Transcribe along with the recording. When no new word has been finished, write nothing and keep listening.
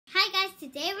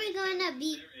today we're gonna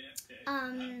be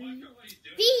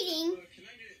feeding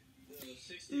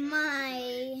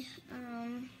my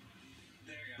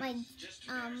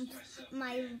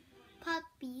my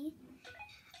puppy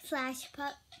slash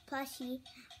plushie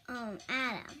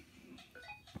Adam.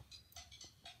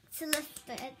 So let's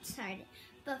get started.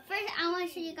 But first, I want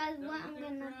to show you guys what I'm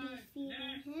gonna be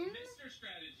feeding him.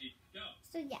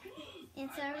 So yeah, and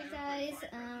sorry guys,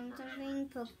 something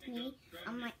poked me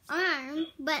on my arm.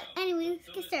 But anyway, let's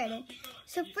get started.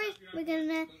 So first, we're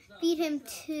gonna feed him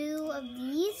 2 of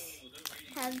these.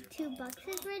 Have 2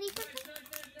 boxes ready for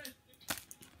him.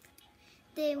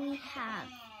 Then we have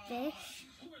fish.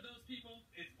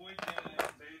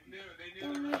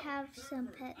 Then we have some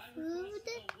pet food.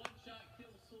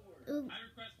 Ooh.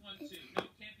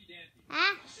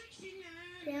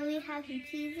 Then we have some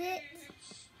Cheez-Its.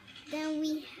 Then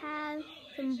we have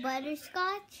some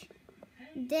butterscotch.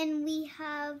 Then we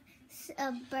have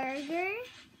a burger.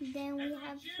 Then we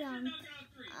have some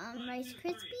Rice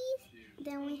Krispies.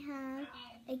 Then we have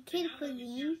a kid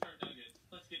cuisine.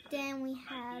 Then we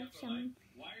have some,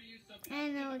 I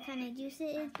don't know what kind of juice it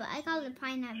is, but I call it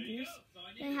pineapple juice.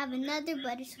 Then we have another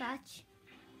butterscotch.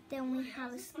 Then we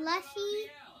have a slushie.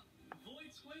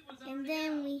 And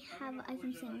then we have an ice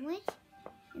cream sandwich.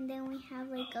 And then we have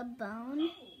like a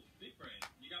bone.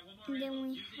 And then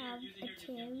we have a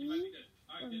cherry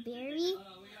or berry.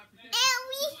 And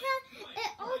we have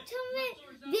an ultimate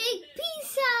big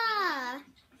pizza!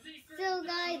 So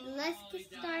guys, let's get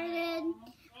started. Oh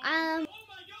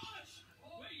my gosh!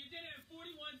 Wait, you did it in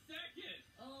 41 seconds!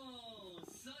 Oh,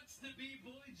 sucks to be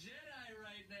Boy Jedi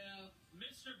right now.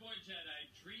 Mr. Boy Jedi,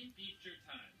 Dream beat your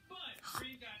time. But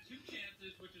Dream got 2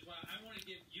 chances, which is why I want to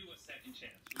give you a second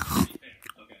chance. Which is fair.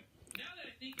 Okay. Now that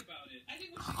I think about it, I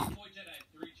think we should give Boy Jedi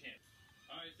 3 chances.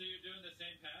 Alright, so you're doing the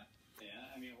same path?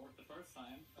 Yeah, I mean, it worked the first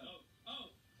time. Oh!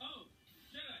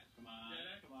 Jedi! Come on,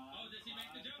 Jedi. come on. Oh, does he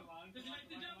make the jump? Does he make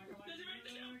the jump? Does he make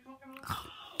the jump?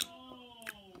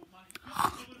 Oh my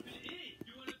gosh, that would have been it!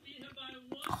 You want to beat him by 1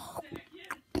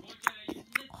 second? Boy Jedi, you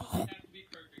literally have to be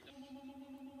perfect.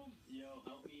 Yo,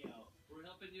 help me out. We're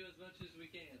helping you as much as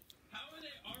we can. How are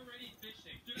they already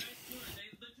fishing? Dude, I swear, they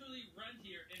literally run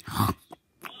here and fish.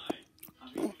 Why?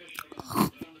 I'm going to fish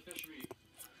again. Get on the fishery.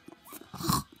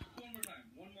 One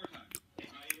more time.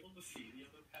 Am I able to see the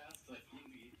other path? I think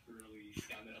we really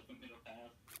scouted out the middle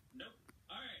path. Nope.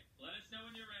 Alright, let us know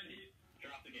when you're ready.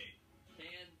 Drop the gate.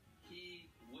 Can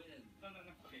he win? No.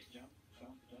 Okay, jump.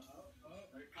 Oh.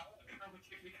 Alright, Carl,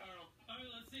 take me, Carl. Alright,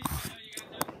 let's see. How you guys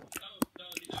doing? Oh, no,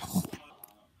 he died.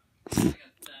 Like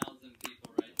 1,000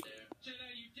 people right there. Jedi,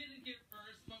 you didn't get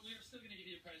first, but we are still going to give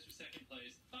you a prize for second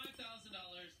place. $5,000.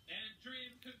 And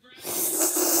Dream,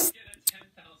 congratulations. You get a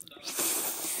 $10,000.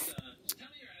 Just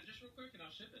tell me your address real quick and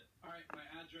I'll ship it. Alright, my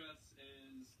address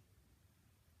is...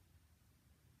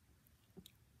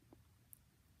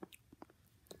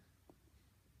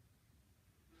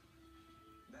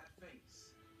 That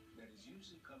face that is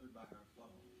usually covered by our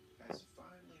phone has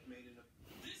finally made it a...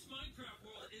 This Minecraft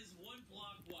world is 1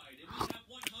 block wide, and we have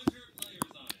 100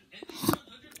 players on it. And these 100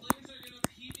 players are going to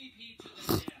PvP to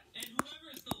the death. And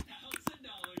whoever is the $1,000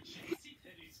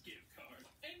 JCPenney's gift card.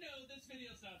 And no, this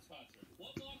video's not sponsored.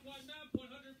 1 block wide map,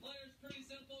 100 players, pretty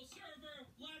simple server.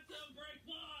 Let them break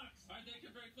blocks. Alright, they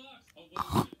can break blocks. Oh,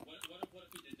 what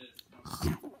if we did this? Oh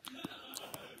no!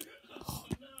 Oh,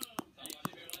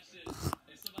 watch it.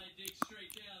 If somebody digs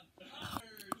straight down, hard.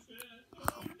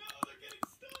 Oh no, they're getting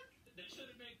stuck. They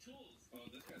shouldn't make tools. Oh,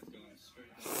 this guy's going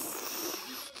straight down.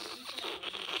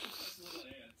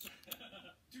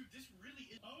 Dude, this really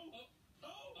is. Oh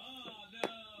no!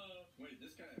 Wait,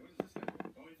 this guy, what is this guy?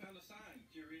 Oh, he found a sign.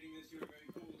 If you're reading this, you're very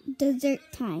cool. Dessert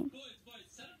time. Boys,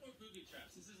 set up more booby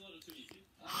traps. This is a little too easy.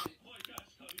 Oh my gosh,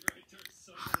 copyright took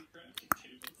so many crafting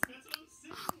tables. That's what I'm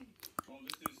saying. Oh,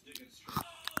 this dude's digging straight.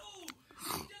 Oh!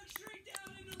 He dug straight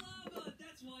down into lava!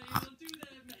 That's why you don't do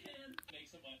that, man! Make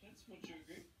some weapons, wouldn't you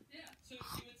agree? Yeah, so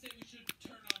you would say we should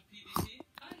turn on PvP?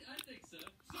 I think so.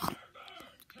 Server!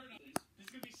 Turn on this. This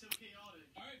is gonna be so chaotic.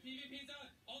 Alright, PvP's on.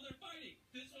 Oh, they're fighting!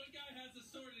 This one guy has a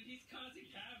sword and he's causing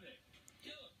havoc.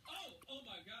 Kill him. Oh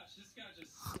my gosh, this guy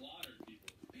just slaughtered people.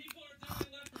 People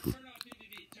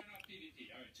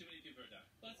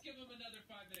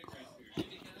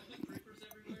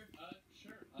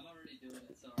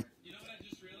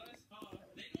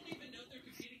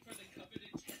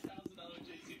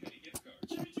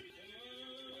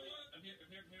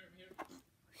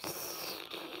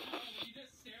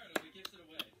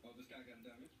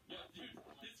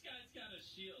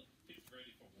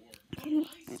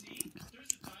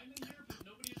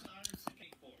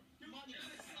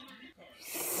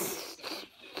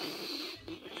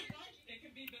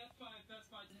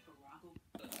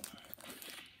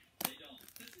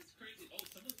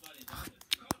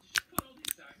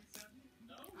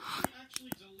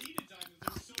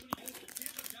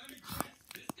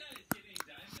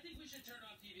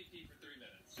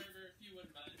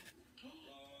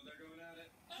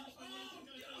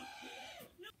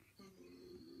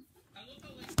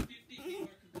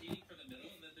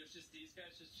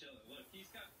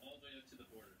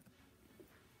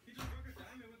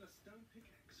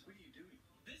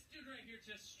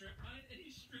just strip mine, and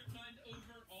he stripped